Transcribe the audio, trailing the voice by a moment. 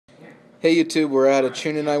Hey YouTube, we're at a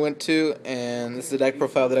Chunin I went to, and this is the deck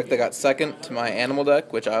profile of the deck that got second to my animal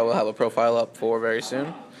deck, which I will have a profile up for very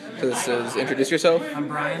soon. So this is, introduce yourself. I'm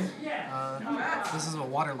Brian. This is a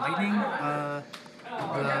Water Lightning.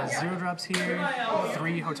 The zero drops here,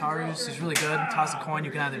 3 Hotarus. He's really good. Toss a coin,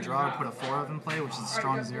 you can either draw or put a 4 of in play, which is a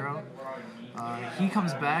strong 0. He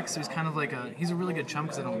comes back, so he's kind of like he's a really good chump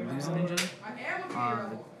because I don't lose a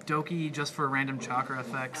ninja. Doki just for random chakra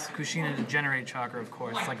effects. Kushina to generate chakra, of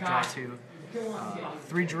course, like draw 2.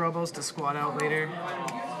 3 Jorobos to squat out later.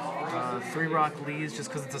 3 Rock Lees just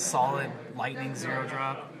because it's a solid lightning 0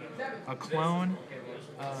 drop. A clone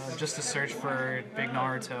just to search for Big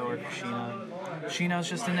Naruto or Kushina. Shino's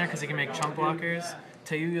just in there because he can make chump blockers.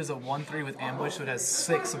 Teiyu is a 1-3 with ambush, so it has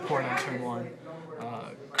 6 support on turn 1.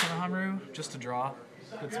 Konohamaru just to draw.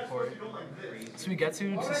 Good support.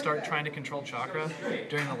 Suigetsu to start trying to control chakra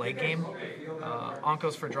during the late game.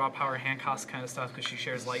 Anko's for draw power, hand cost kind of stuff because she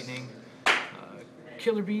shares lightning.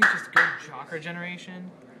 Killer Bee, just good chakra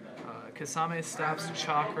generation. Kasame stops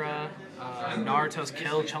chakra. Naruto's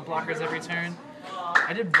kill chump blockers every turn.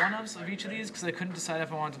 I did 1-ups of each of these because I couldn't decide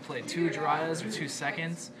if I wanted to play 2 Jiraiya's or 2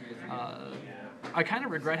 seconds. I kind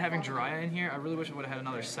of regret having Jiraiya in here. I really wish I would have had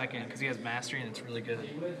another second because he has mastery and it's really good.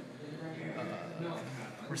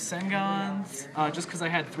 Rasengans, just because I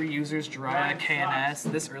had 3 users, Jiraiya,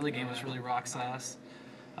 KNS. This early game was really rock sauce.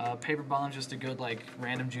 Paper Bomb's just a good like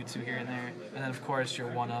random jutsu here and there. And then of course your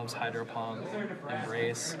 1-ups, Hydro Pump,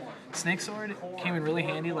 Embrace. Snake Sword came in really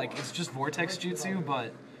handy, like it's just Vortex jutsu,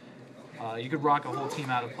 but you could rock a whole team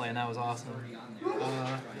out of play and that was awesome.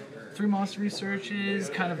 3 monster researches,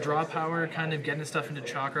 kind of draw power, kind of getting stuff into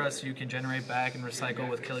chakra so you can generate back and recycle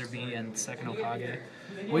with Killer Bee and second Hokage.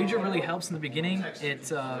 Wager really helps in the beginning.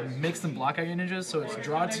 It makes them block out your ninjas, so it's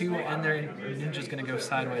draw 2 and their ninja's going to go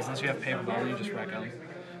sideways. Unless you have paper ball, you just wreck them.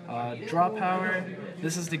 Draw power,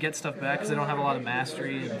 this is to get stuff back because I don't have a lot of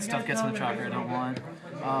mastery and stuff gets in the chakra I don't want.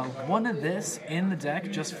 1 of this in the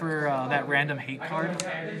deck just for that random hate card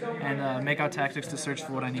and make out tactics to search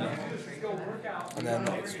for what I need. And then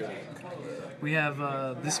the extra. We have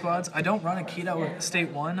this squads. I don't run a Keto with State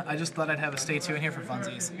 1, I just thought I'd have a State 2 in here for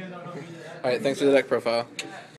funsies. Alright, thanks for the deck profile.